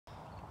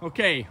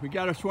Okay, we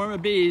got a swarm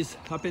of bees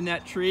up in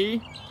that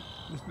tree.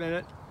 Just a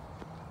minute.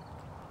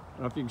 I don't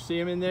know if you can see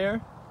them in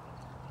there.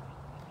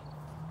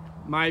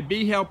 My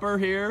bee helper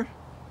here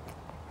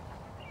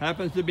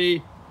happens to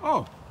be,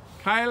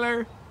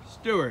 Kyler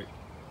Stewart.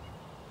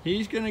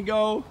 He's gonna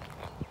go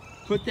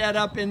put that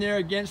up in there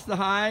against the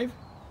hive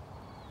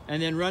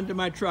and then run to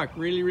my truck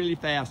really, really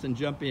fast and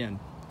jump in.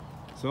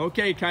 So,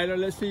 okay, Kyler,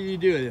 let's see you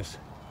do this.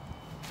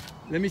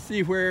 Let me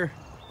see where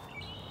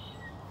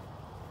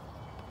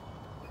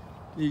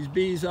these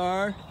bees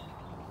are.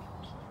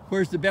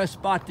 Where's the best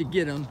spot to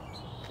get them?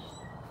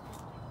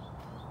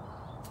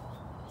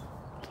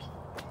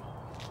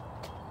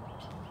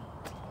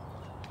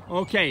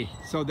 Okay,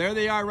 so there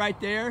they are right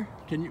there.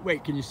 Can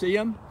you see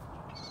them?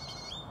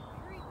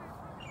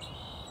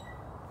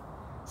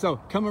 So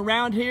come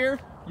around here,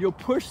 you'll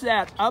push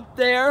that up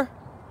there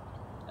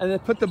and then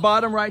put the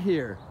bottom right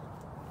here.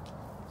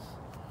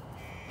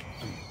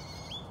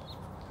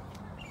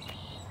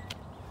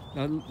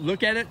 Now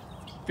look at it,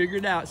 figure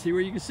it out. See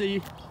where you can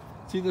see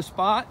the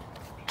spot?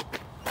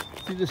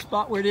 See the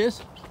spot where it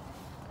is?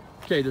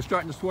 Okay, they're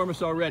starting to swarm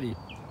us already.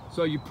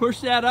 So you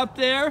push that up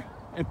there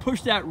and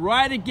push that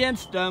right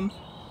against them.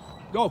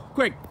 Go,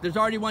 quick, there's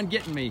already one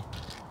getting me.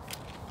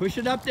 Push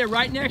it up there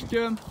right next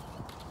to him.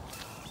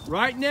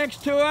 Right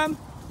next to him.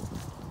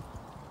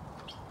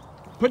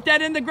 Put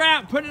that in the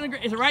ground,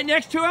 is it right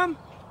next to him?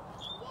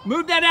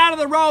 Move that out of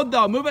the road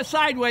though, move it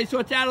sideways so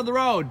it's out of the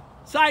road.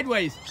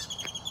 Sideways.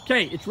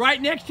 Okay, it's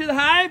right next to the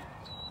hive.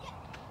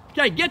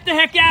 Okay, get the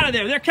heck out of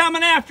there. They're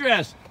coming after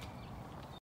us.